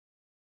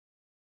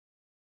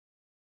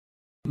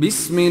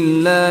بسم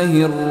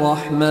الله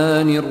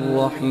الرحمن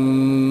الرحيم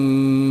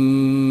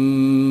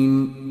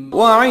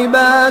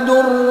وعباد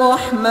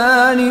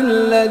الرحمن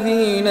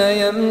الذين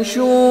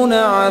يمشون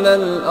على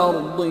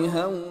الأرض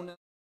هونا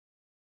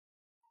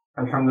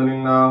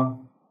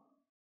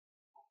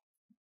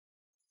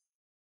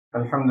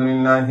الحمد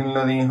لله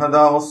الذي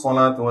هدى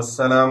والصلاة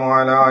والسلام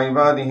على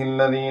عباده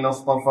الذين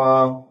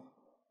اصطفى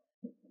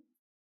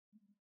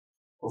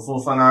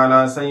خصوصا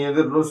على سيد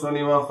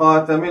الرسل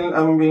وخاتم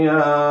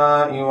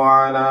الأنبياء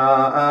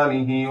وعلى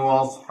آله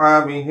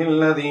وأصحابه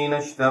الذين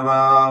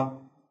اجتبى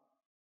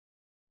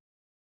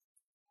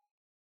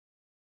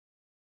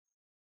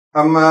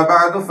أما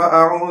بعد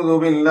فأعوذ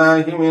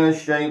بالله من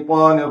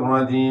الشيطان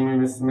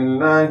الرجيم بسم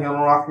الله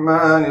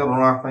الرحمن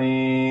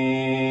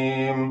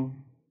الرحيم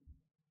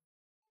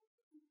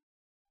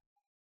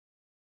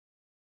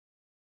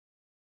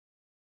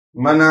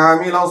من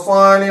عمل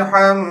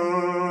صالحا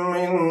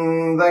من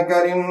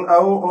ذكر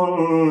أو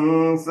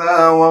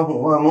أنثى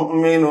وهو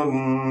مؤمن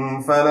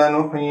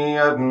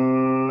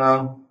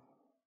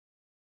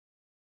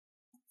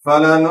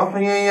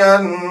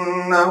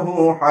فلنحيينه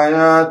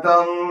حياة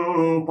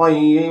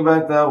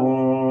طيبة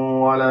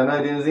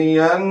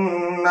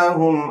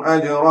ولنجزينهم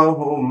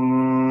أجرهم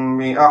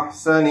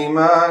بأحسن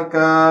ما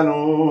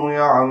كانوا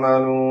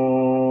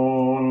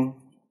يعملون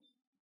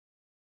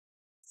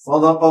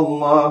صدق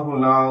الله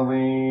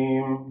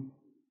العظيم.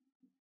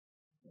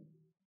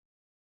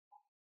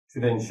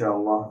 Today,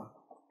 inshallah,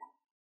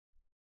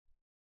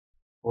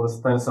 we'll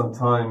spend some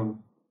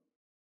time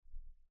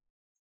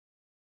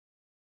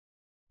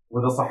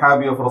with the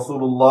Sahabi of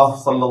Rasulullah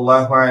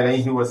sallallahu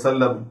alayhi wa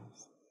sallam,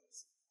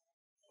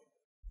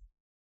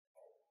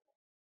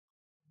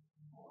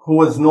 who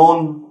was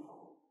known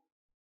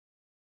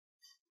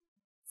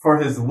for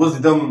his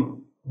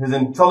wisdom, his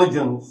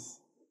intelligence,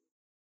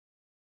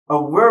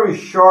 a very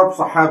sharp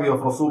Sahabi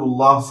of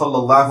Rasulullah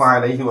sallallahu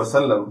alayhi wa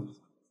sallam,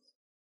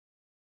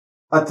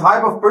 a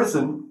type of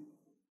person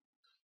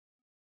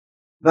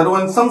that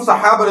when some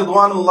Sahaba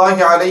ridwanullahi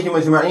alayhim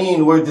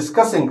ajma'een were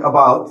discussing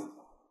about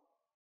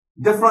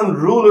different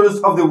rulers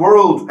of the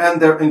world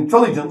and their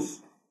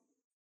intelligence,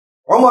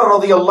 Umar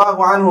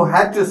radiyallahu anhu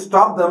had to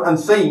stop them and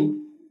say,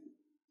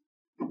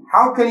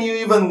 how can you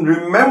even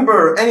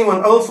remember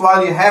anyone else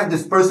while you have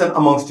this person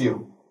amongst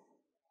you?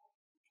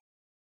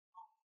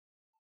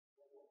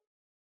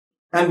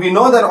 And we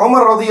know that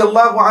Umar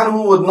radiyallahu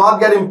anhu would not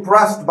get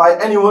impressed by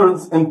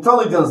anyone's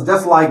intelligence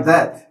just like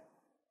that,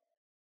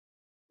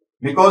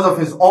 because of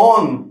his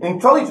own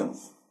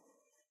intelligence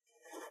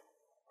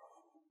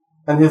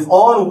and his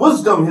own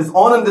wisdom, his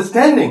own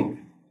understanding.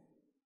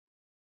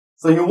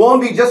 So he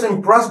won't be just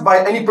impressed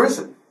by any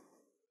person.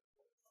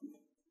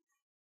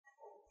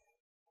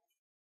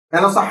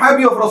 And a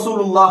Sahabi of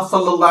Rasulullah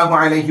sallallahu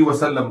alayhi wa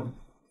sallam,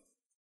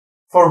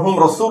 for whom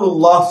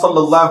Rasulullah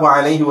sallallahu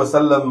alayhi wa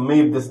sallam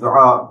made this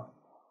dua,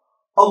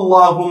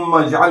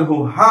 Allahumma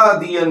ij'alhu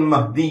hadiyan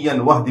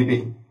mahdiyan wahdi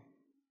bih.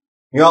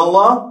 Ya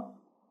Allah,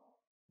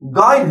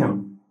 guide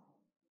him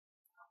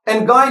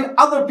and guide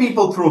other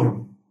people through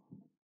him.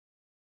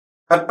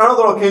 At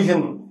another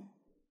occasion,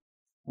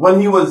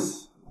 when he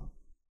was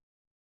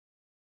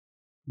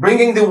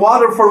bringing the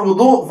water for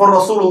wudu for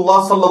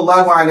Rasulullah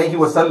sallallahu alayhi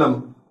wa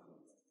sallam,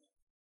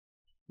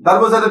 that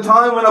was at a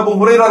time when Abu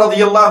Hurairah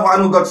radiyallahu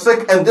anhu got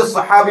sick, and this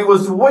Sahabi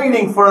was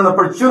waiting for an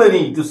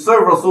opportunity to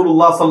serve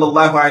Rasulullah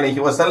sallallahu alayhi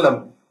wa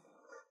sallam.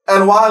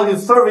 And while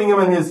he's serving him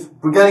and he's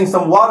getting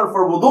some water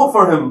for wudu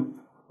for him,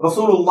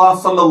 Rasulullah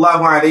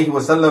sallallahu alayhi wa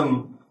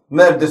sallam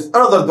made this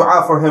another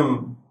dua for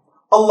him.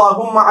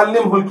 Allahumma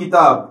allimhu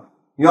al-kitab.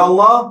 Ya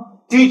Allah,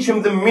 teach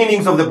him the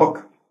meanings of the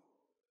book.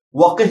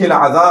 Waqih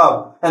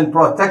al-azab, and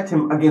protect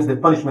him against the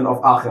punishment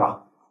of akhirah.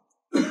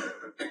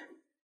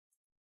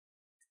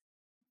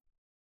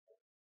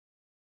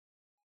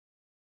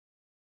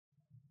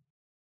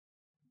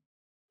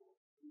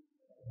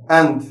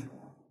 And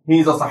he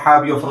is a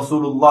Sahabi of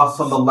Rasulullah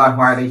sallallahu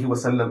alayhi wa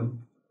sallam,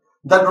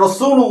 that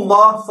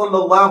Rasulullah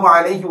sallallahu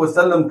alayhi wa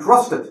sallam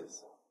trusted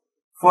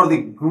for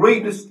the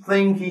greatest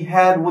thing he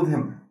had with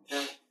him.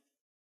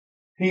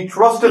 He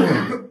trusted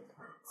him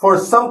for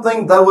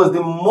something that was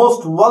the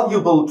most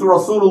valuable to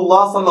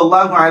Rasulullah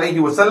sallallahu alayhi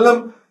wa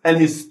sallam, and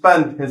he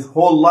spent his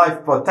whole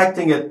life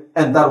protecting it,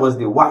 and that was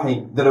the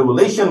wahi, the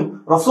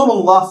revelation.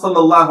 Rasulullah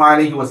sallallahu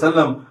alayhi wa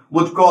sallam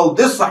would call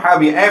this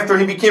Sahabi, after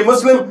he became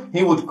Muslim,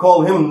 he would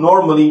call him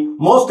normally,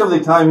 most of the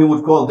time he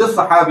would call this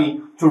Sahabi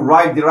to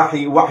write the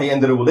wahi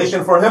and the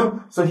revelation for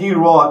him. So he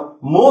wrote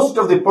most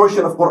of the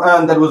portion of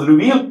Qur'an that was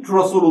revealed to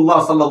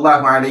Rasulullah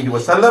sallallahu alayhi wa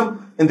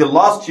sallam in the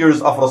last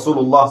years of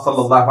Rasulullah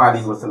sallallahu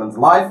alayhi wa sallam's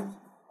life.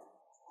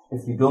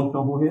 If you don't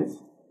know who he is,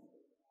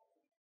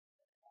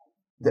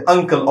 the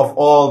uncle of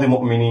all the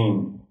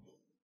mu'mineen,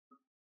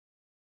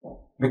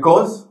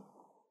 because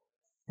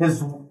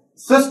his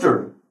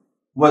sister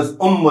was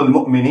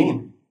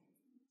al-Mu'mineen,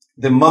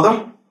 the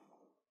mother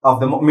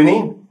of the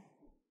mu'mineen,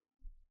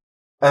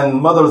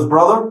 and mother's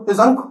brother is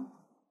uncle.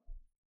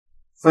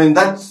 So in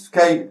that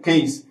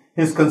case,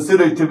 he is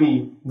considered to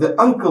be the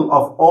uncle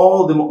of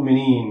all the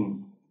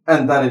mu'mineen,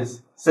 and that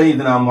is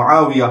Sayyidina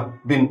Muawiya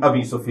bin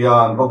Abi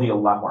Sufyan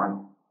radiyallahu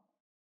anhu.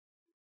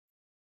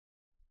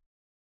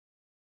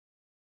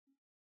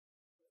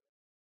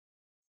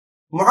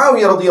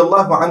 Muawiya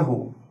radiyallahu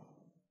anhu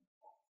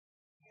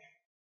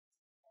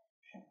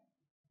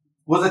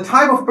was a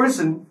type of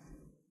person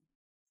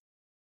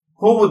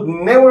who would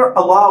never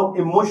allow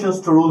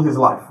emotions to rule his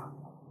life.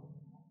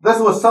 This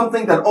was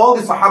something that all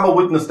the Sahabah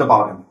witnessed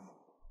about him.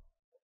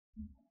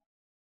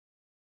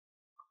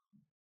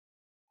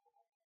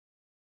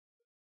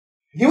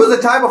 He was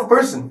a type of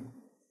person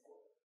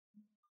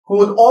who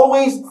would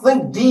always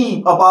think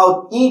deep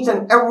about each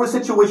and every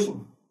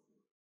situation.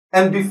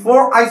 And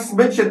before I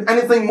mention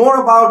anything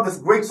more about this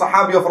great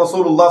Sahabi of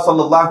Rasulullah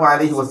sallallahu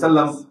alaihi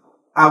wasallam,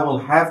 I will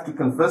have to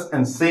confess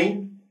and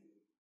say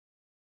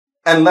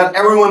and let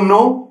everyone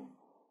know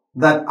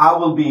that I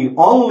will be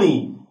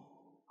only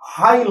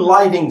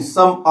highlighting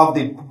some of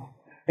the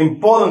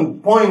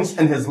important points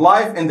in his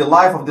life, in the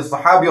life of the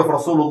Sahabi of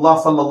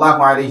Rasulullah sallallahu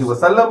alaihi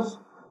wasallam.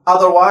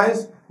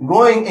 Otherwise,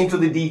 going into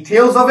the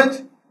details of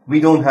it, we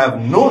don't have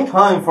no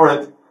time for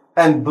it.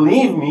 And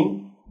believe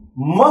me,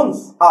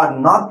 months are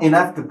not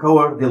enough to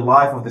cover the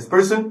life of this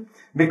person,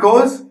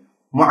 because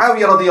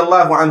Muawiya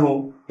radiyallahu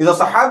anhu is a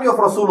Sahabi of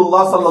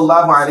Rasulullah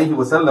sallallahu alaihi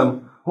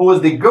wasallam who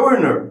was the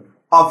governor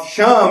of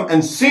Sham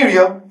and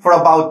Syria for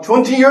about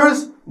 20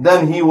 years.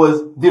 Then he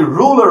was the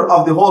ruler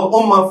of the whole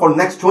Ummah for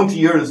next 20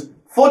 years,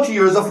 40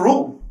 years of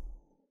rule.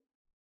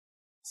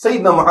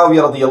 Sayyidina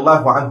Muawiya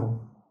radiyallahu anhu,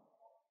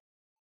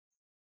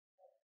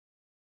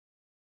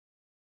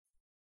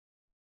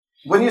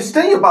 when you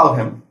study about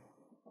him,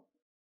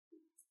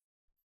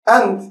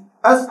 and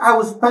as I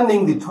was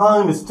spending the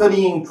time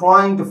studying,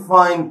 trying to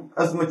find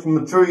as much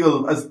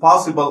material as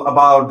possible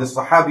about the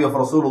Sahabi of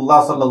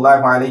Rasulullah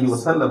sallallahu alaihi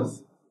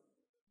wasallam,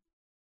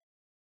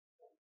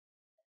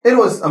 it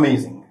was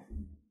amazing.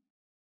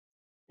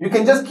 You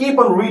can just keep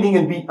on reading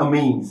and be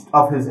amazed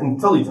of his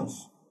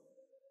intelligence,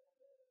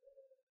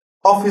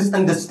 of his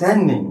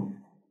understanding.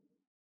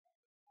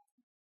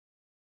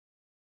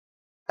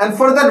 And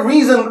for that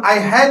reason, I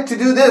had to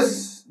do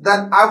this,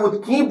 that I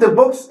would keep the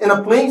books in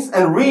a place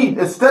and read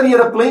and study at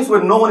a place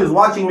where no one is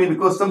watching me,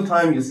 because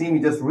sometimes you see me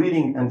just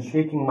reading and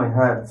shaking my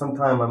head.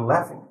 Sometimes I'm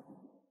laughing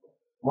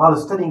while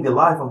studying the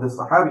life of this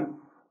Sahabi.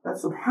 That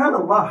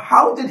subhanallah,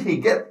 how did he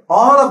get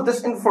all of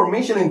this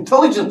information,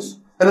 intelligence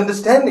and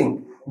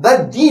understanding,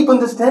 that deep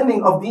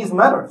understanding of these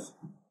matters?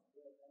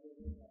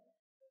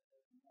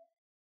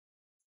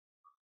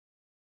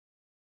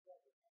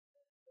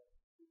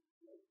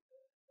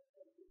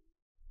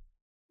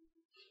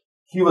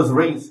 He was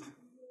raised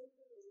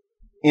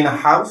in a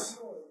house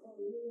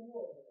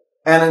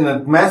and in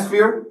an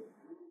atmosphere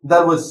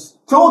that was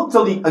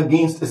totally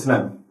against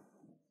Islam.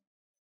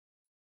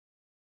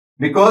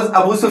 Because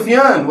Abu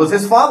Sufyan was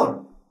his father.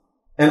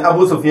 And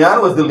Abu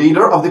Sufyan was the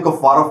leader of the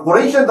Kuffar of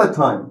Quraysh at that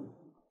time.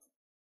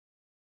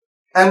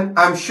 And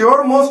I'm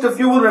sure most of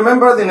you will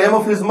remember the name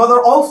of his mother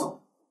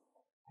also.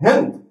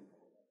 Hind,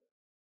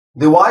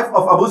 the wife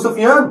of Abu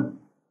Sufyan.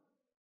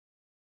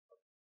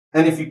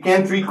 And if you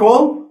can't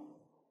recall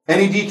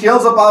any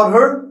details about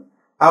her,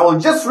 I will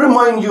just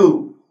remind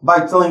you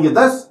by telling you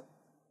this,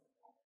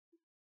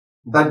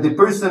 that the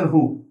person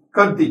who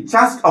cut the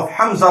chest of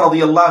Hamza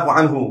radiyallahu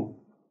anhu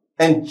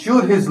and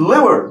chewed his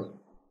liver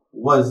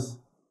was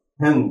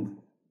Hind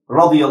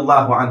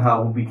radiyallahu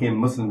anha, who became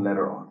Muslim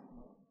later on.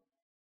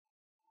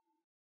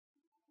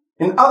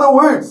 In other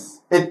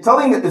words, it's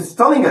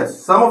telling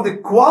us some of the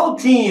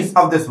qualities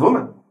of this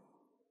woman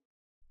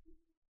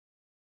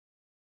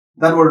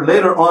that were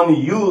later on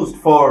used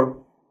for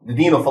the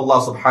deen of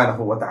Allah subhanahu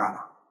wa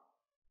ta'ala.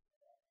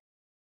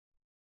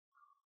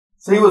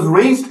 So he was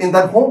raised in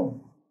that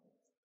home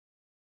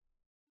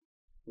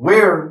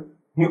where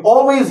he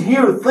always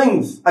hears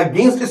things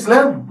against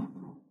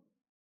Islam.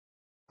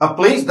 A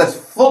place that's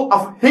full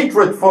of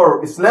hatred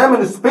for Islam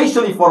and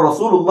especially for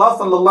Rasulullah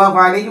sallallahu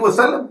alayhi wa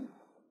sallam.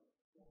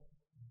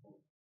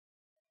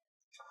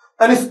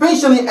 And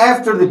especially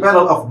after the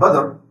battle of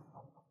Badr,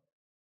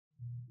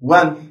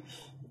 when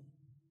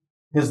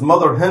his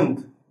mother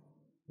Hind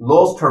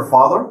lost her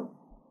father,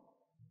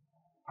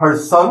 her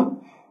son,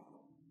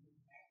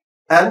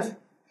 and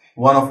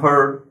one of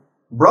her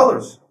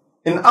brothers.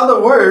 In other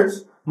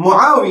words,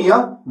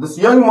 Muawiya, this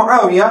young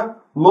Muawiya,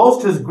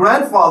 lost his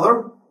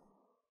grandfather,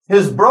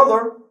 his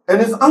brother,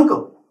 and his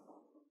uncle.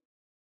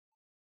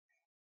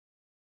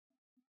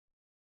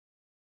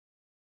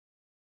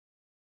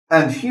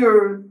 And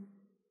here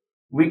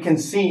we can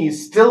see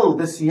still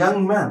this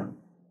young man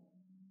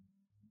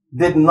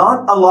did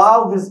not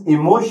allow his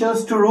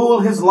emotions to rule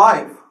his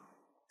life.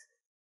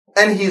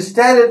 And he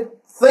started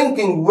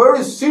thinking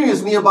very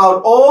seriously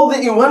about all the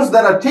events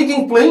that are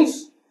taking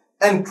place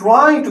and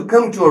trying to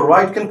come to a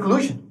right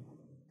conclusion.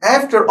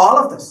 After all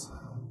of this,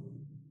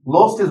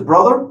 lost his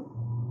brother,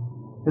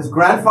 his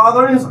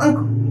grandfather, and his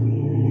uncle,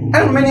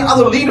 and many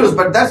other leaders,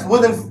 but that's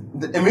within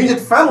the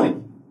immediate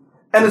family.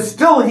 And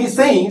still he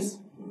says,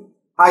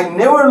 I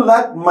never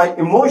let my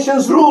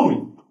emotions rule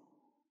me.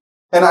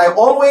 And I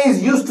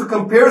always used to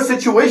compare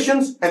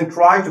situations and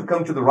try to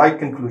come to the right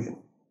conclusion.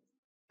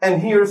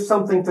 And here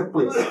something took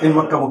place in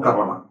Makkah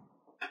Mukarramah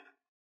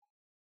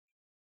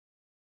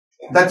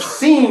that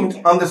seemed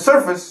on the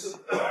surface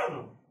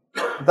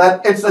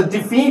that it's a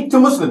defeat to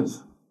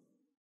Muslims.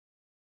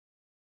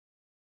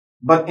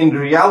 But in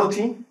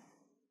reality,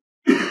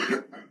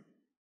 it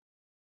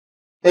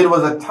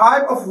was a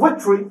type of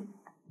victory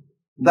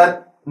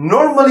that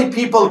normally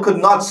people could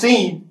not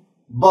see,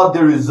 but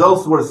the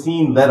results were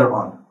seen later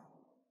on.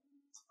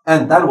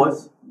 And that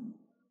was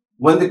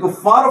when the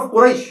kuffar of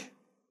Quraysh,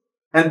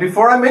 and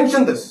before I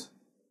mention this,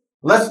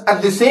 let's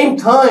at the same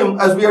time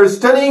as we are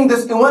studying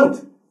this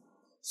event,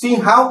 see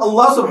how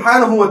Allah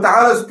subhanahu wa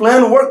ta'ala's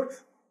plan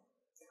worked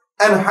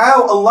and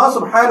how Allah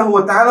subhanahu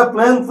wa ta'ala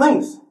planned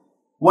things.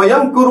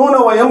 وَيَمْكُرُونَ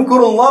وَيَمْكُرُ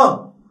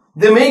اللَّهِ.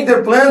 They make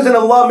their plans and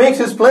Allah makes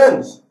His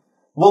plans.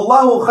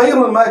 وَاللَّهُ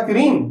خَيْرُ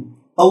الْمَاكِرِينَ.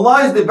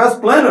 Allah is the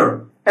best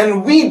planner.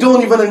 And we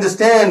don't even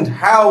understand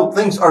how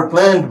things are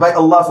planned by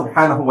Allah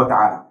subhanahu wa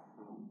ta'ala.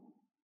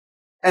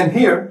 And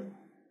here,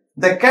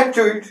 they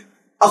captured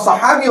a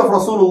Sahabi of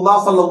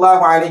Rasulullah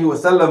sallallahu alayhi wa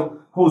sallam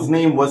whose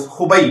name was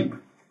Khubayb.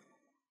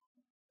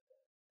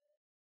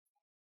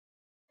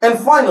 And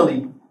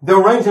finally, they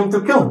arranged him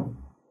to kill him.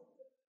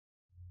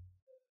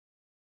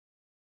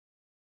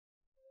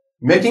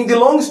 Making the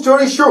long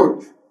story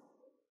short,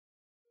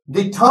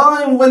 the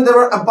time when they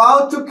were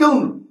about to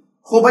kill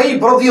Khubayb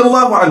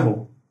radiyallahu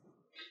anhu,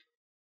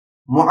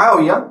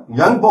 Muawiya,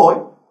 young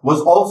boy,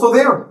 was also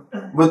there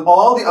with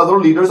all the other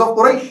leaders of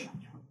Quraysh.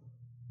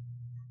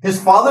 His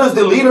father is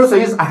the leader, so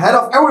he's ahead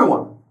of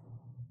everyone.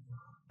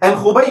 And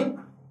Khubayb,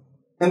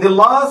 in the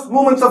last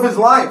moments of his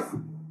life,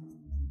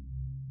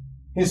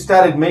 he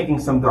started making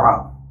some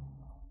dua.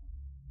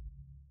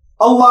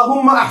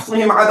 Allahumma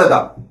ahsihim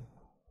adada.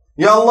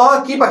 Ya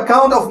Allah, keep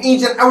account of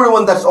each and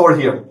everyone that's over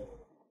here.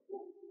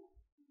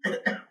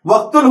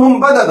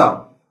 Waqtulhum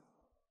badada.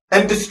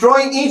 And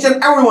destroy each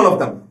and every one of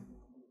them.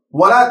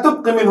 وَلَا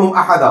تُبْقِ مِنْهُمْ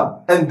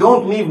أَحَدًا. And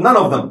don't leave none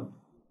of them.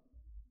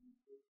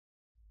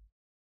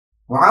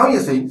 Muawiya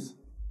says,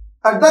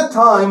 at that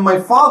time my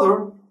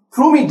father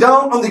threw me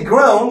down on the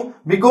ground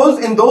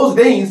because in those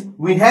days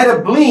we had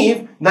a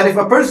belief that if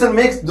a person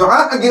makes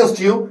dua against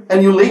you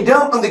and you lay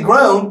down on the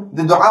ground,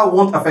 the dua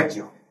won't affect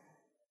you.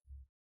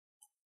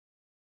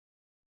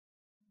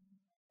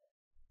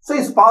 So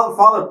his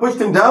father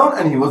pushed him down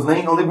and he was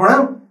laying on the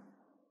ground.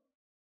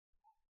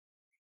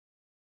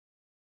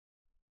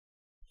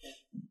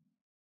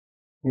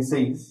 He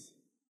says,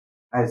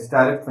 I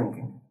started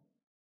thinking,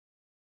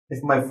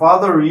 if my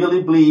father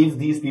really believes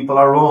these people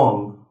are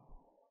wrong,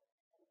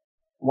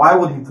 why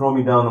would he throw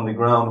me down on the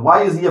ground?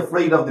 Why is he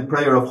afraid of the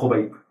prayer of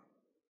Khubayb?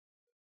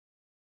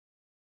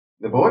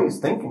 The boy is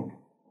thinking.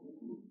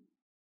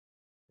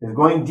 He's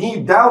going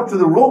deep down to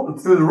the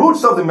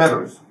roots of the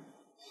matters.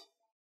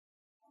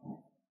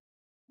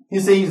 He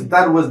says,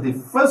 that was the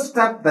first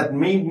step that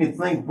made me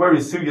think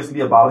very seriously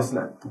about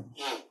Islam.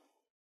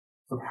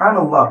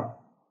 Subhanallah.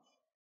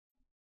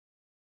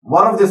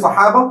 One of the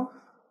Sahabah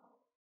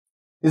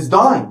is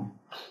dying.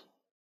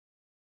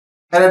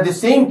 And at the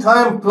same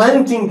time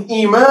planting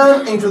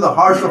iman into the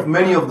hearts of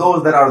many of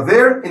those that are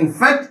there. In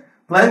fact,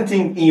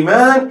 planting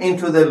iman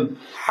into the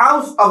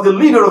house of the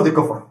leader of the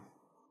kufr.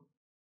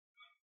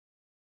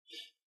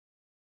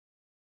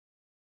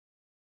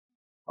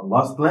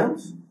 Allah's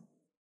plans.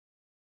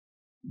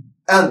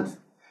 And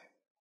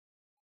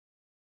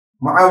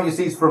Muawiya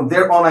says, from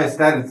there on I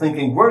started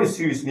thinking very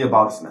seriously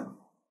about Islam.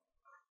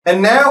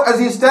 And now as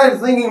he started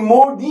thinking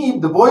more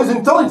deep, the boy is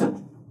intelligent.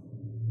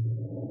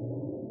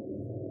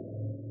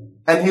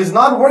 And he's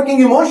not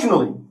working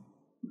emotionally.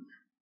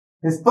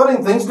 He's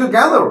putting things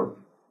together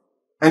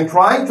and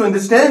trying to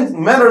understand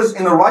matters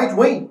in the right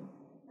way.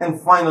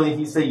 And finally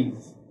he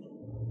says,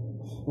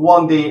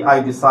 one day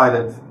I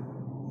decided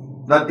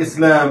that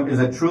Islam is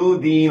a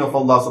true deen of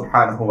Allah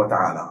subhanahu wa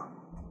ta'ala.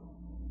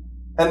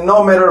 And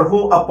no matter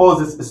who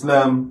opposes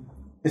Islam,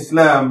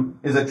 Islam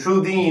is a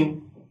true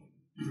deen.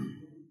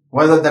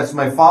 Whether that's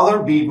my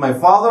father, be it my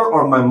father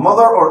or my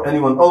mother or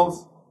anyone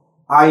else,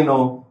 I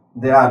know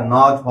they are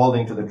not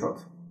holding to the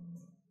truth.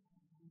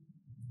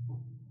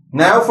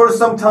 Now for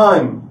some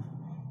time,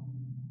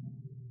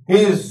 he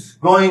is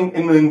going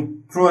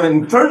through an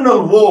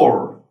internal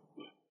war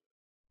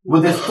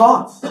with his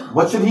thoughts.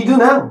 What should he do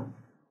now?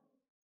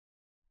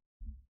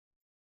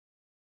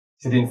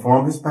 Should he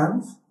inform his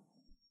parents?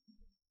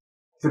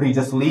 Should he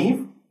just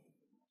leave?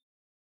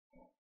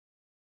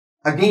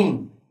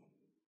 Again,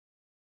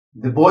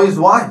 the boy is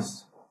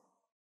wise.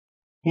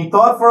 He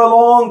thought for a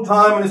long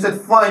time and he said,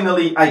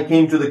 finally I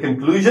came to the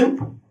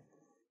conclusion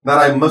that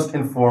I must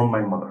inform my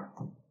mother.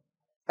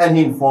 And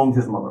he informed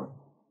his mother.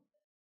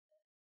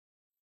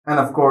 And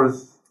of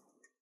course,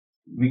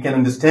 we can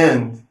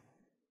understand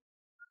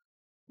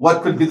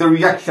what could be the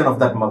reaction of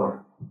that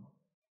mother,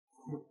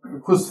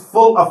 who's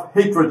full of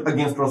hatred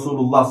against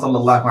Rasulullah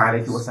sallallahu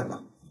alayhi wa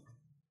sallam.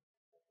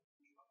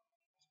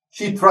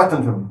 She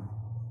threatened him.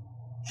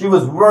 She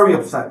was very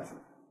upset.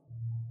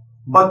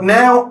 But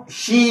now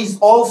she's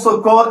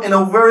also caught in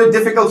a very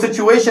difficult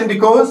situation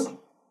because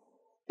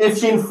if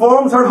she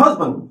informs her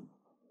husband,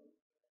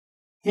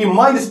 he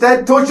might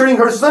start torturing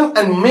her son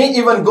and may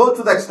even go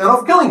to the extent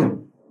of killing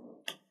him.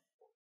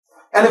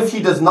 And if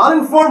she does not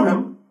inform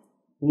him,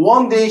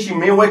 one day she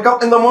may wake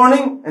up in the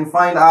morning and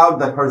find out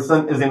that her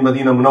son is in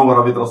Medina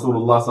Munawwara with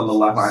Rasulullah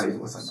sallallahu alayhi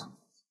wa sallam.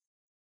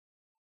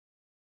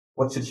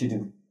 What should she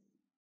do?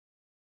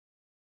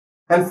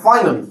 And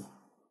finally,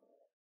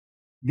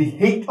 the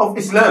hate of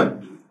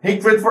Islam,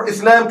 hatred for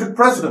Islam took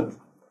precedent.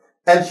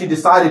 And she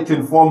decided to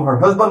inform her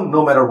husband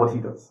no matter what he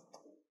does.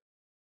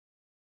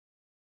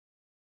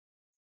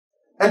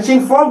 And she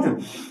informed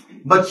him.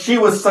 But she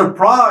was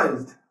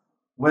surprised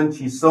when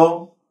she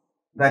saw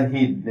that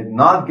he did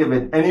not give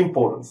it any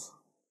importance.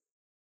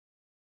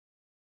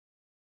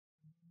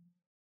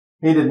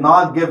 He did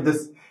not give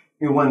this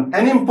even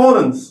any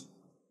importance.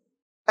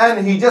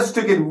 And he just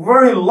took it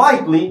very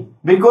lightly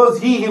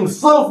because he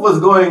himself was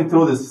going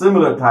through this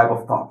similar type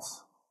of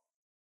thoughts.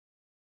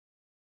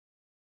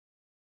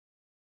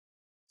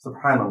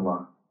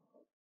 Subhanallah.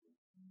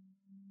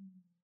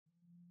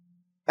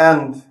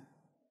 And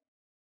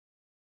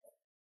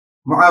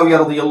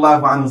Muawiya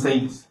radiyallahu anhu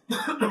says,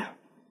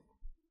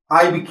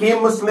 I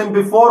became Muslim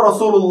before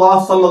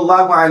Rasulullah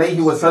sallallahu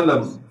alayhi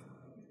wasallam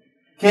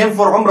came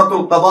for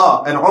Umratul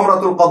Qada, and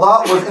Umratul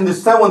Qada was in the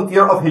 7th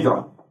year of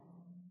Hijrah.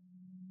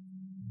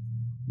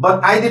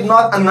 But I did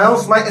not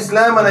announce my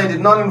Islam and I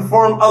did not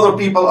inform other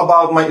people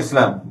about my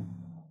Islam.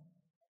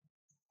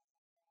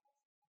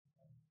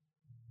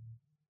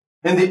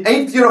 In the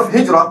 8th year of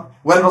Hijrah,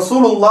 when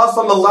Rasulullah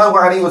sallallahu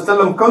alayhi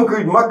wasallam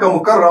conquered Makkah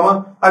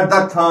Mukarramah, at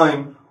that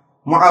time,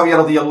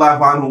 Muawiya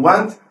radiyallahu anhu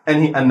went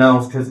and he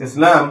announced his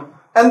Islam.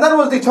 And that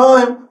was the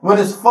time when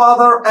his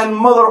father and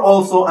mother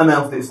also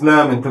announced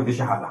Islam and took the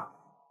Shahada.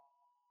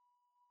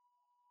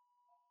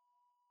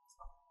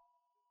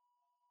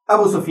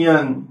 Abu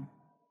Sufyan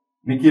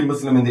became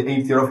Muslim in the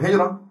 8th year of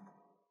Hijrah,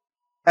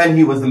 and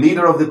he was the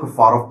leader of the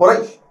Kuffar of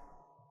Quraysh.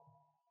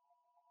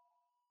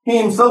 He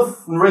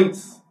himself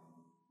narrates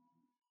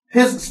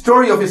his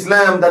story of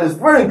Islam that is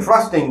very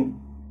interesting,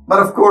 but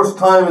of course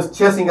time is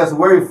chasing us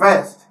very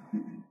fast.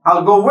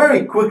 I'll go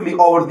very quickly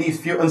over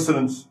these few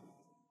incidents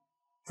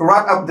to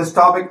wrap up this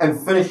topic and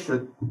finish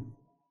it.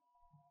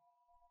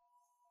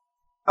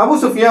 Abu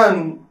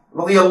Sufyan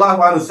radiyallahu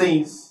anhu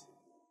says,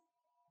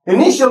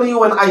 initially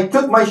when I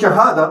took my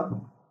Shahada,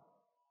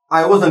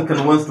 I wasn't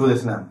convinced with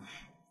Islam.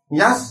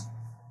 Yes,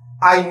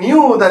 I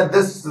knew that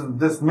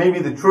this may be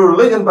the true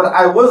religion, but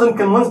I wasn't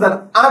convinced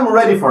that I'm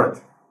ready for it.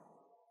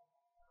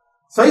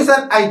 So he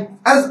said,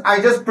 as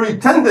I just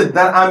pretended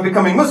that I'm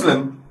becoming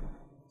Muslim,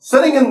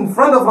 sitting in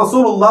front of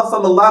Rasulullah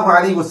sallallahu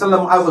alaihi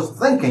wasallam, I was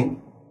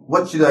thinking,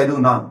 what should I do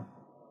now?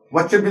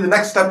 What should be the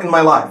next step in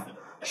my life?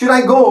 Should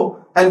I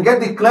go and get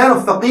the clan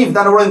of Thaqif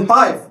that were in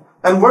Taif,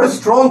 and very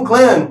strong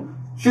clan?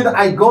 Should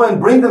I go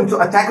and bring them to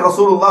attack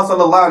Rasulullah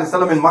sallallahu alaihi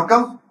wasallam in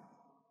Makkah?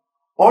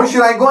 Or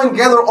should I go and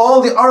gather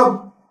all the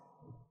Arab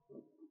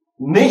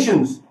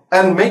nations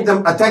and make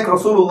them attack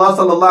Rasulullah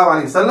sallallahu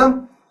alaihi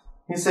wasallam?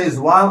 He says,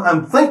 while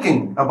I'm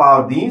thinking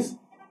about these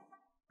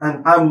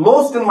and I'm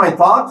lost in my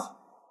thoughts,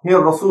 here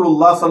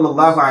Rasulullah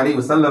sallallahu alaihi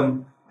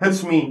wasallam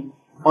hits me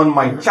on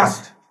my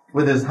chest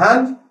with his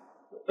hand.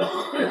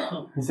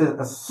 He says,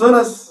 as soon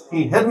as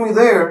he hit me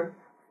there,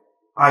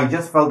 I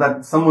just felt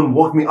that someone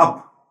woke me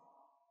up.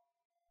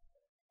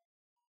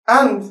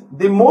 And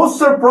the most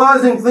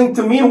surprising thing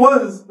to me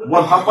was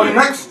what happened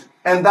next.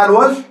 And that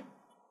was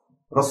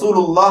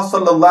Rasulullah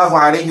sallallahu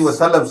alayhi wa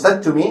sallam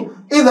said to me,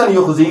 إِذَنْ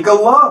يُخْزِيكَ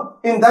اللَّهِ.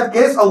 In that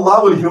case,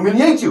 Allah will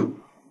humiliate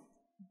you.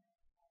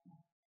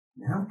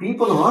 Now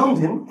people around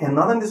him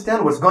cannot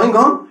understand what's going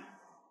on.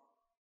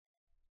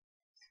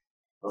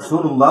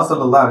 Rasulullah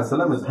sallallahu alayhi wa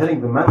sallam is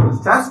hitting the man with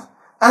his chest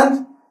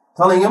and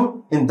telling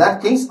him, in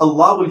that case,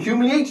 Allah will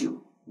humiliate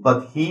you.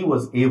 But he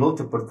was able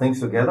to put things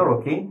together,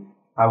 okay,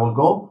 I will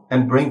go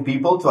and bring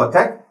people to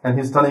attack. And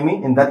he's telling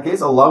me, in that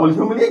case, Allah will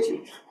humiliate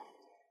you.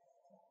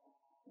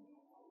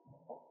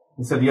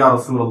 He said, Ya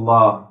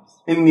Rasulullah,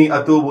 inni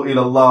atubu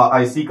ilallah,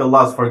 I seek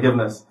Allah's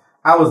forgiveness.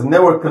 I was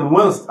never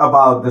convinced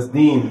about this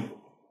deen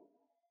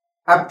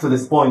up to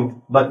this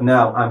point, but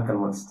now I'm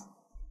convinced.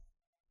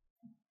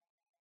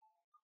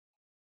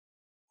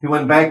 He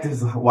went back to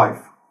his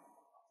wife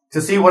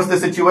to see what's the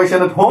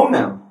situation at home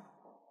now.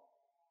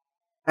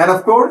 And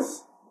of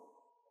course,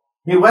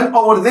 he went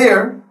over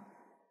there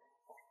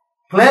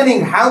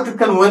planning how to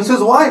convince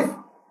his wife.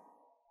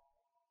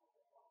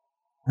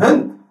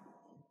 Hind.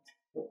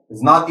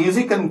 It's not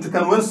easy to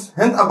convince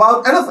Hind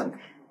about anything.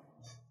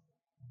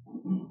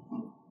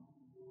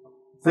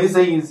 So he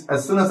says,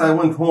 as soon as I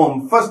went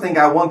home, first thing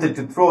I wanted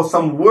to throw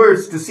some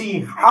words to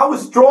see how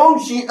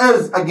strong she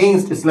is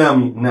against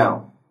Islam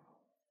now.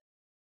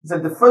 He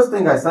said, the first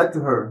thing I said to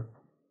her,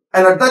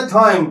 and at that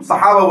time,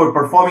 Sahabah were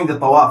performing the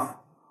tawaf.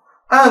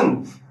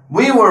 And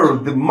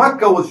the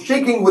Makkah was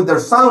shaking with their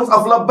sounds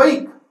of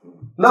labbaik.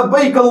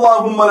 Labbaik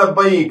Allahumma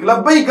labbaik.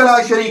 Labbaik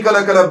la sharika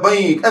laka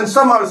labbaik. And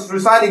some are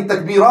reciting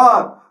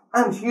takbirat.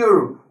 And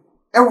here,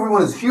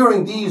 everyone is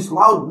hearing these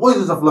loud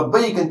voices of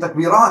labbaik and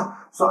takbirat.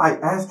 So I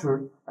asked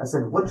her, I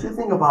said, what do you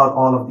think about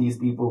all of these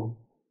people?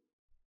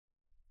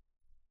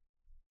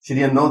 She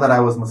didn't know that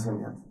I was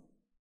Muslim yet.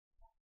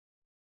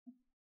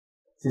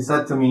 She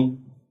said to me,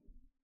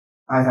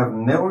 I have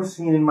never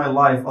seen in my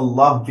life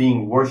Allah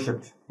being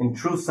worshipped in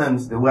true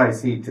sense the way I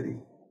see it today.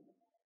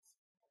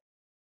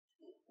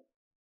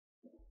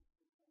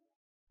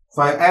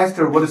 So I asked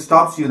her, what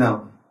stops you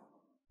now?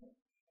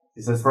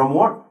 She says, from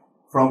what?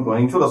 From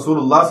going to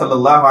Rasulullah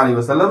sallallahu alaihi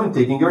wasallam and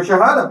taking your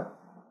shahada.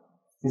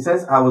 She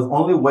says, I was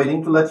only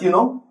waiting to let you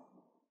know.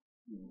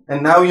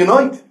 And now you know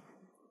it.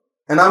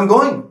 And I'm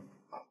going.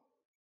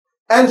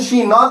 And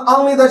she, not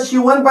only that she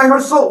went by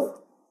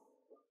herself,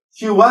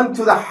 she went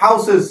to the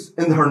houses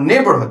in her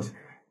neighborhood,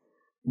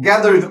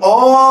 gathered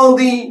all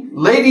the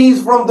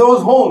ladies from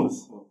those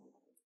homes,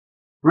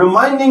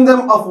 reminding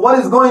them of what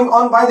is going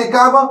on by the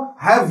Kaaba.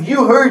 Have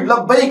you heard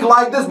labbaik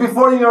like this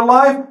before in your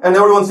life? And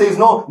everyone says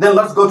no. Then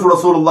let's go to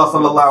Rasulullah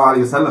sallallahu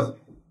alaihi wasallam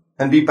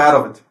and be part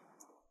of it.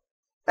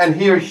 And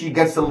here she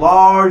gets a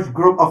large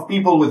group of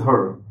people with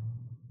her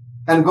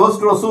and goes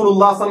to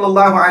Rasulullah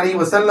sallallahu alaihi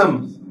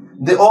wasallam.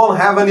 They all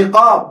have a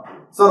niqab,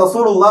 so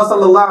Rasulullah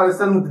sallallahu alaihi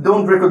wasallam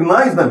don't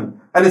recognize them.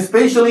 And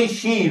especially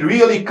she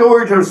really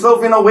covered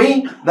herself in a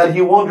way that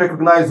he won't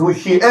recognize who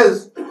she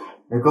is,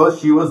 because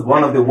she was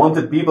one of the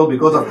wanted people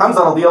because of Hamza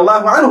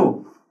radiallahu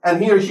anhu.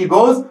 And here she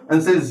goes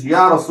and says,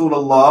 Ya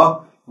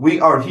Rasulullah, we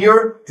are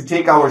here to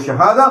take our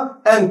shahada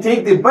and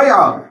take the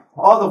bay'ah,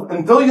 all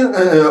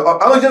the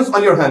allegiance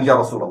on your hand, Ya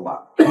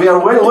Rasulullah. We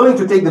are willing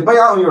to take the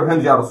bay'ah on your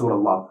hand, Ya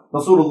Rasulullah.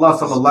 Rasulullah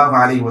sallallahu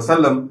alayhi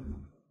wasallam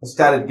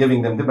started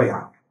giving them the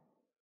bay'ah.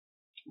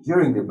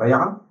 During the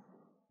bay'ah,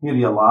 he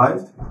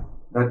realized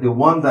that the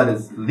one that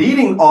is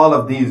leading all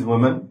of these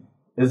women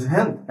is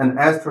Hind, and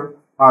asked her,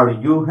 are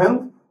you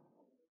Hind?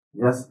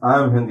 Yes, I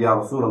am Hind, Ya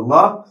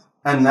Rasulullah.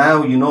 And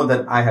now you know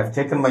that I have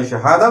taken my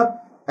shahada,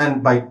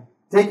 and by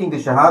taking the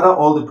shahada,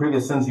 all the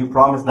previous sins you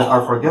promised that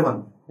are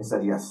forgiven. He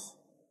said yes.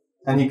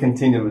 And he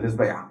continued with his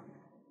bay'ah.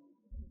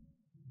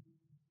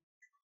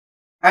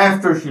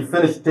 After she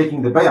finished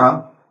taking the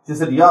bay'ah, she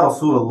said, Ya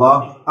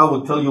Rasulullah, I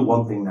will tell you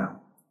one thing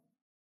now.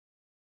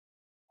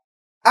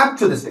 Up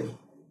to this day,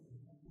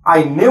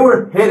 I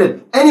never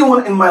hated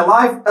anyone in my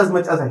life as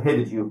much as I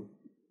hated you.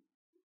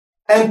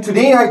 And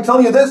today I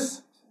tell you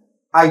this,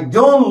 I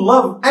don't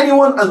love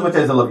anyone as much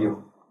as I love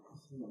you.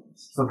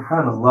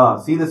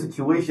 Subhanallah. See the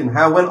situation,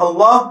 how when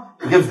Allah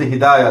gives the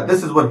hidayah,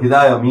 this is what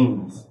hidayah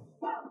means.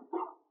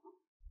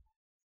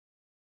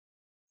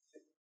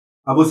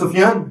 Abu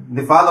Sufyan,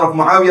 the father of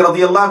Muawiya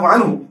radiallahu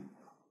anhu,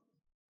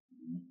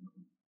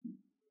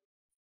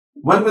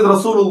 went with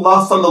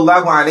Rasulullah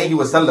sallallahu alayhi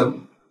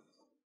wasallam.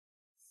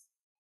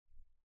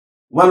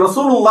 When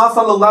Rasulullah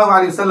sallallahu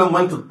alayhi wasallam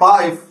went to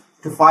Taif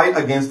to fight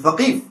against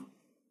Thaqif.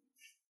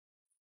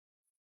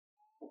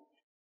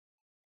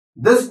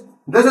 This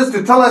is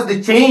to tell us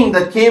the change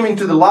that came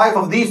into the life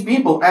of these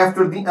people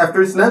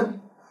after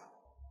Islam.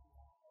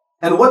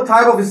 And what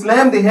type of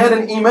Islam they had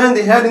and iman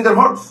they had in their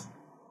hearts.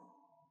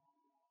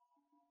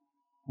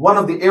 One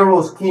of the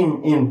arrows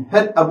came in,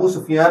 hit Abu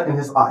Sufyan in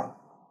his eye.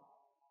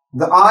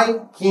 The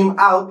eye came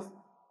out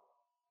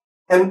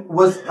and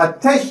was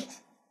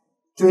attached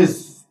to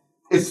his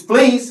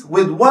place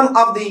with one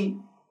of the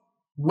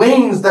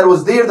wings that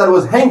was there that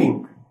was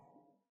hanging.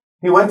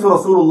 He went to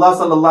Rasulullah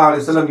sallallahu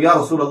alayhi wasallam, Ya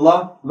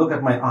Rasulullah, look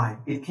at my eye.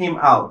 It came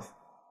out.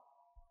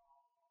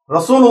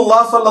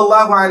 Rasulullah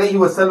sallallahu alayhi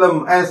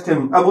wasallam asked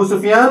him, Abu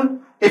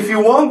Sufyan, if you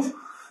want,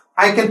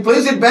 I can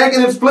place it back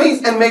in its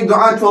place and make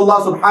dua to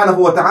Allah subhanahu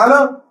wa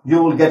ta'ala.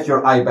 You will get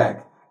your eye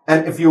back.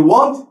 And if you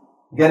want,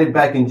 get it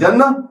back in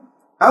Jannah.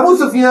 Abu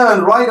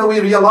Sufyan right away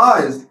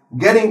realized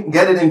get it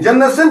in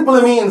Jannah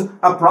simply means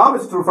a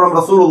promise from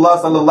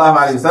Rasulullah sallallahu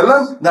alayhi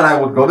wasallam that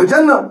I would go to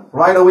Jannah.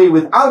 Right away,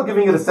 without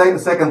giving it a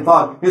second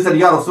thought, he said,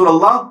 Ya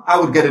Rasulullah, I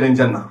would get it in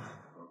Jannah.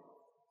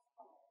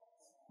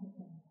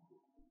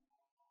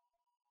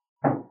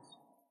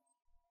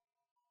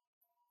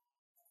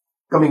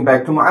 Coming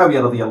back to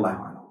Muawiya radiallahu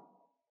anhu.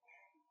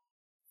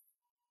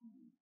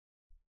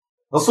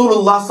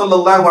 Rasulullah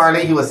sallallahu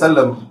alayhi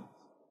wasallam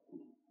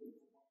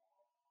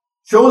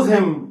chose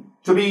him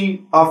to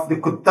be of the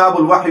Kuttab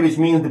al-Wahi, which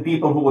means the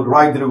people who would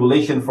write the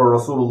revelation for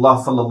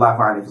Rasulullah sallallahu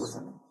alayhi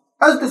wasallam.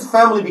 As this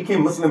family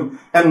became Muslim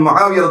and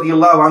Muawiya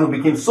radiallahu anhu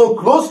became so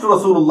close to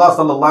Rasulullah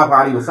sallallahu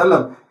alayhi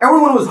wasallam,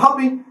 everyone was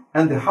happy,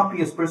 and the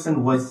happiest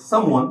person was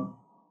someone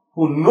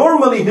who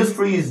normally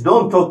histories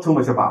don't talk too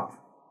much about.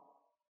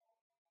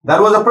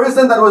 That was a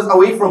person that was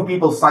away from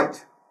people's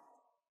sight.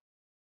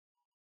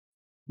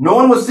 No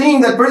one was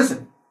seeing that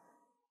person.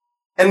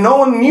 And no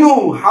one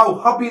knew how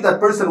happy that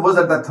person was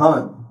at that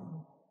time.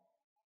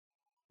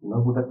 You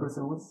know who that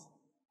person was?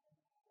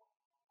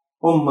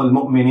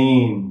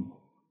 al-Mu'mineen,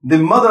 the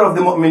mother of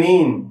the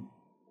Mu'mineen.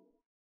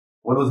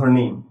 What was her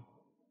name?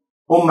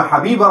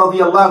 Habiba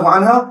radiallahu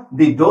anha,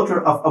 the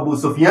daughter of Abu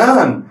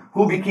Sufyan,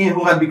 who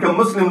had become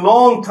Muslim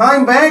long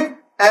time back,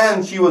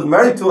 and she was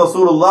married to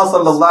Rasulullah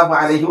sallallahu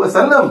alayhi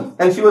wasallam,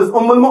 and she was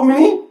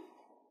al-Mu'mineen.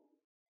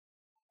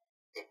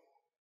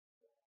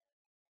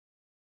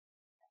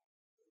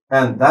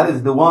 And that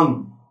is the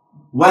one,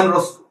 when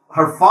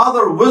her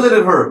father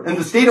visited her in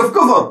the state of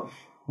kufr,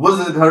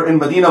 visited her in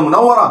Medina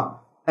Munawwara,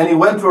 and he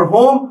went to her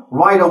home.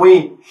 Right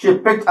away, she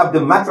picked up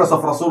the mattress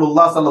of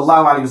Rasulullah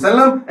sallallahu alaihi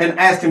wasallam and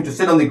asked him to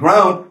sit on the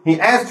ground. He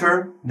asked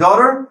her,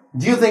 daughter,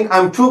 do you think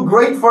I'm too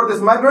great for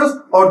this mattress?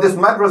 Or this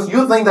mattress,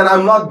 you think that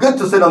I'm not good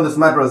to sit on this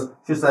mattress?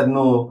 She said,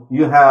 no,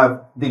 you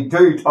have the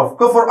dirt of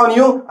kufr on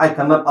you. I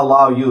cannot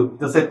allow you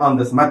to sit on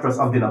this mattress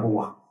of the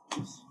Nabuwah.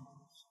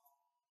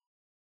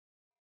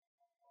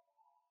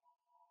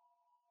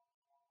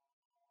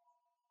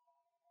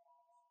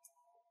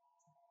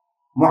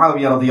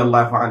 Muawiya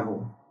radiallahu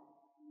anhu.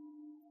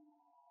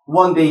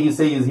 One day he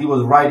says he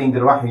was writing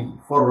the wahi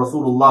for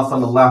Rasulullah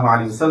sallallahu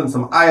alayhi wasallam.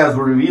 Some ayahs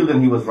were revealed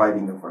and he was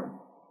writing them for him.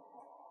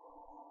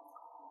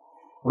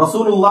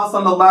 Rasulullah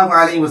sallallahu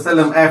alayhi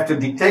wasallam, after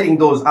dictating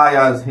those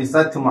ayahs, he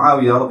said to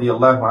Muawiya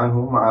radiallahu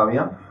anhu,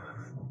 Muawiya,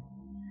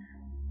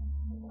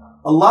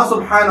 Allah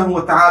subhanahu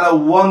wa ta'ala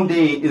one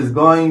day is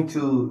going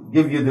to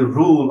give you the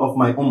rule of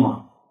my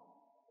ummah.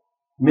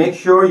 Make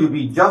sure you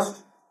be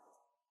just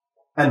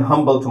and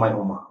humble to my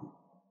ummah.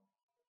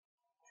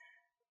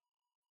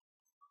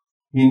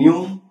 He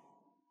knew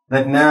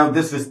that now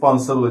this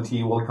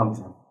responsibility will come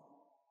to him.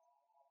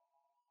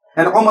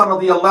 And Umar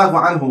radiallahu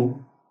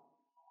anhu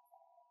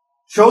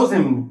chose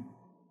him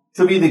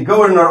to be the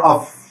governor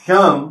of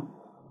Sham,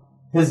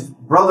 his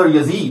brother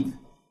Yazid.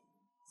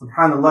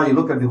 Subhanallah, you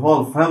look at the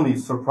whole family,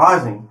 it's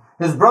surprising.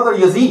 His brother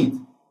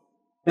Yazid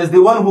is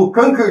the one who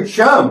conquered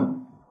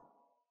Sham.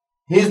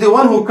 He is the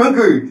one who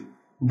conquered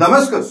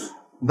Damascus,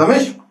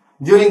 Damashq,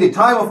 during the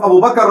time of Abu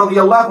Bakr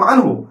radiallahu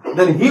anhu.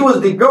 Then he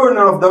was the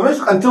governor of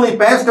Damashq until he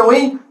passed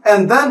away.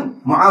 And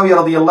then Muawiya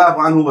radiallahu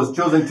anhu was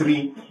chosen to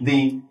be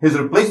his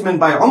replacement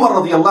by Umar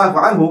radiallahu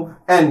anhu.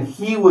 And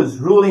he was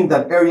ruling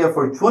that area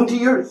for 20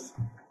 years.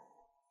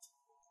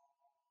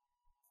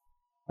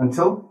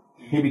 Until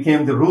he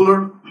became the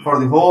ruler for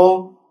the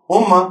whole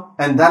ummah.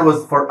 And that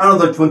was for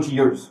another 20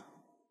 years.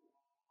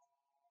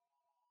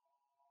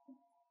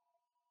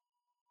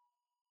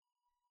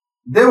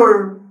 There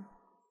were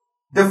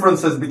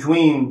differences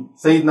between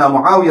Sayyidina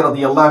Muawiya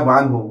radiallahu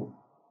anhu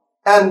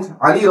and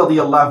Ali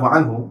radiallahu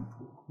anhu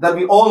that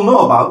we all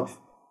know about.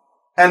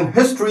 And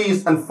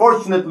histories,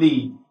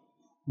 unfortunately,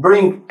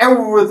 bring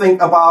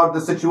everything about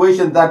the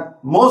situation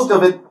that most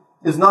of it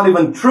is not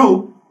even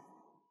true.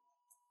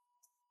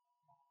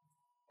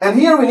 And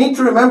here we need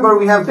to remember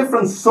we have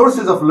different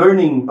sources of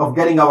learning, of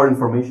getting our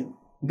information.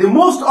 The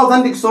most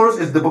authentic source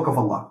is the Book of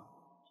Allah.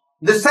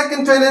 The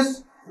second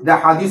is the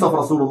Hadith of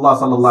Rasulullah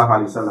sallallahu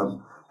alaihi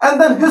wasallam. And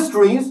then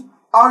histories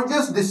are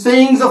just the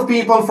sayings of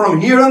people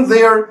from here and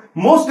there.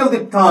 Most of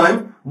the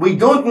time, we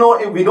don't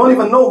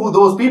even know who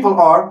those people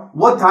are,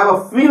 what type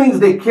of feelings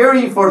they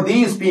carry for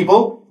these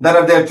people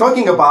that they're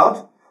talking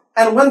about.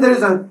 And when there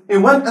is an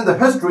event in the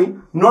history,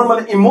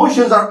 normally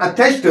emotions are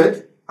attached to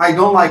it. I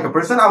don't like a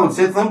person, I would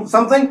say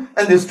something,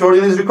 and the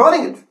historian is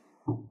recording it.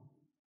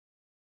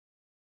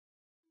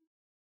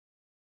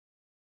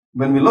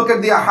 When we look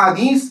at the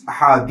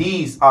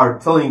ahadith are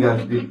telling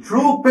us the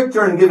true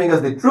picture and giving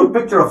us the true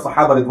picture of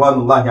Sahabah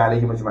ridwanullahi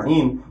alayhim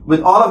ajma'een.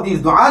 With all of these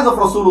du'as of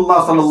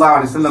Rasulullah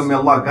sallallahu alayhi wa sallam, may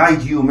Allah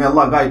guide you, may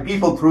Allah guide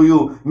people through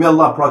you, may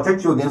Allah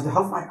protect you against the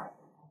hellfire.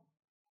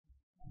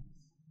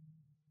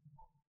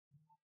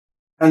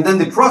 And then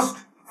the trust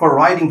for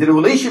writing the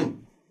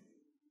revelation.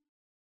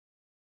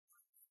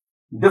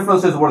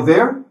 Differences were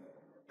there.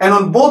 And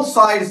on both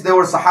sides there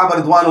were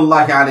Sahabah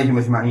ridwanullahi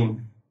alayhim ajma'een.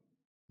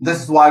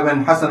 This is why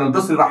when Hasan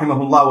al-Basri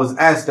rahimahullah was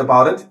asked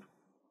about it,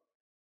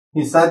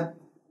 he said,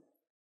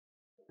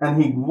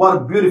 what a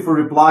beautiful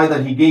reply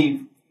that he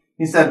gave.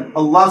 He said,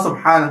 Allah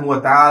subhanahu wa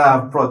ta'ala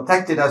have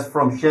protected us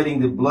from shedding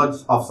the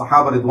bloods of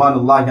Sahaba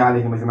ridwanullahi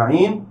alayhim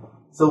ajma'een,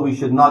 so we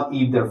should not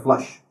eat their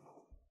flesh.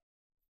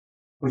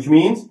 Which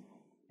means,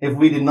 if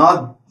we did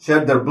not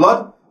shed their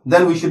blood,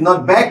 then we should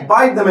not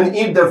backbite them and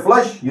eat their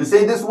flesh. You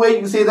say this way,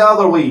 you say the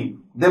other way.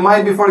 They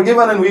might be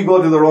forgiven and we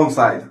go to the wrong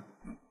side.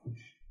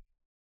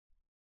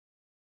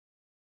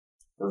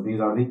 So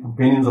these are the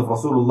companions of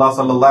Rasulullah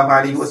sallallahu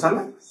alaihi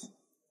wasallam.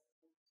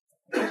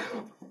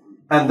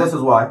 And this is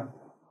why,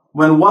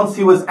 when once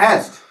he was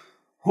asked,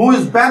 who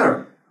is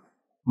better,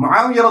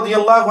 Muawiya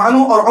radiallahu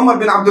anhu or Umar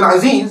bin Abdul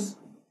Aziz,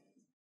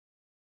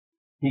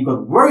 he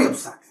got very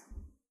upset.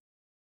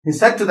 He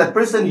said to that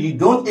person, you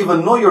don't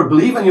even know your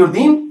belief and your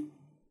deen?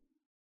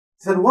 He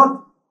said,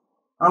 what?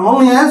 I'm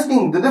only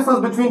asking the difference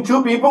between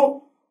two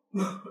people.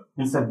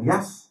 He said,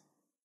 yes,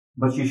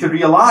 but you should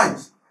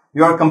realize,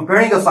 you are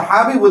comparing a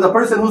Sahabi with a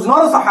person who's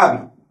not a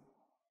Sahabi.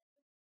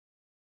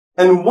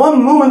 And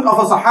one moment of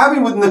a Sahabi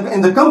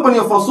in the company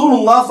of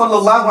Rasulullah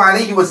sallallahu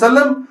alayhi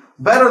wasallam,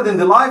 better than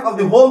the life of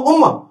the whole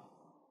Ummah.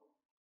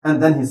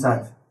 And then he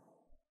said,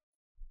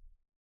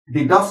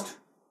 the dust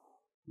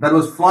that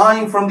was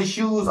flying from the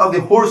shoes of the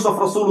horse of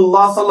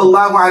Rasulullah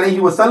sallallahu alayhi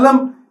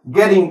wasallam,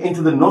 getting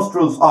into the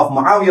nostrils of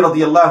Muawiya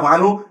radiallahu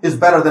anhu is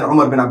better than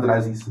Umar bin Abdul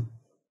Aziz.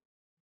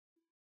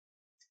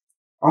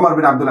 Umar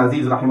bin Abdul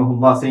Aziz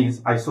rahimahullah says,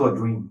 I saw a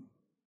dream.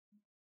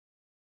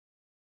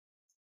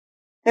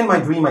 In my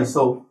dream I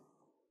saw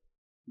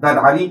that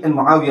Ali and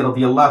Muawiya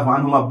radiallahu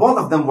anhuma, both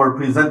of them were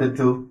presented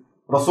to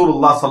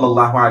Rasulullah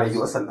sallallahu alayhi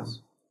wasallam.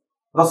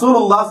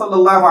 Rasulullah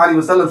sallallahu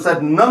alayhi wasallam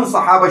said none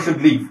Sahaba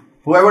should leave.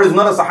 Whoever is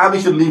not a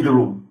Sahabi should leave the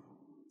room.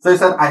 So he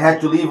said, I had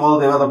to leave, all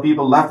the other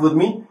people left with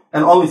me,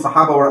 and only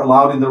Sahaba were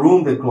allowed in the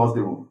room. They closed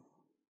the room.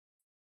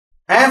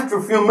 After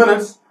a few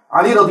minutes,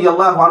 Ali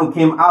radiallahu anhu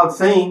came out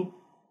saying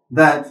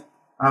that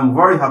I'm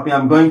very happy,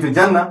 I'm going to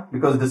Jannah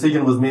because the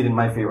decision was made in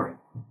my favor.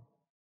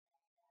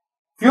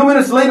 Few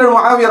minutes later,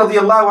 Muawiya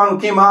radiallahu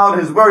anhu came out,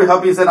 he's very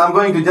happy, he said, I'm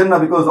going to Jannah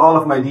because all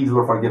of my deeds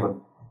were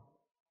forgiven.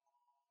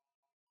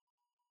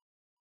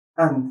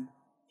 And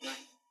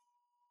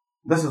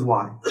this is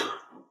why.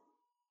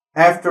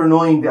 After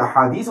knowing the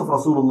ahadith of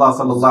Rasulullah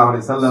sallallahu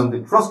alaihi wasallam,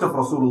 the trust of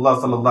Rasulullah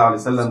sallallahu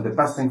alaihi wasallam, the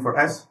best thing for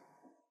us,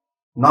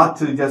 not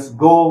to just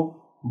go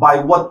by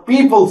what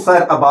people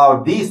said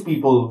about these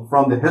people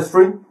from the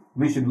history.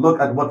 We should look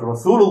at what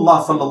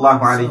Rasulullah sallallahu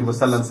alaihi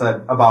wasallam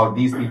said about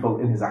these people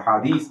in his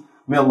ahadith.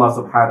 May Allah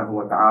subhanahu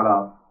wa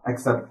ta'ala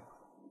accept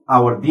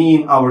our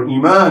deen, our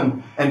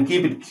iman, and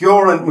keep it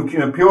pure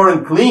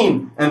and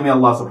clean. And may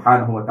Allah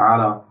subhanahu wa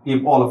ta'ala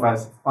keep all of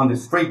us on the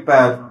straight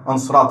path, on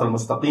Sirat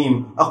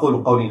al-Mustaqim.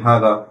 أقول قولي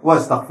هذا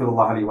وأستغفر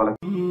الله لي ولكم.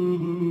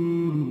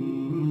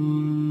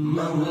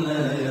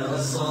 مولاي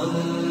صل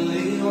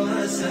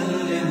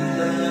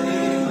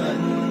وسلم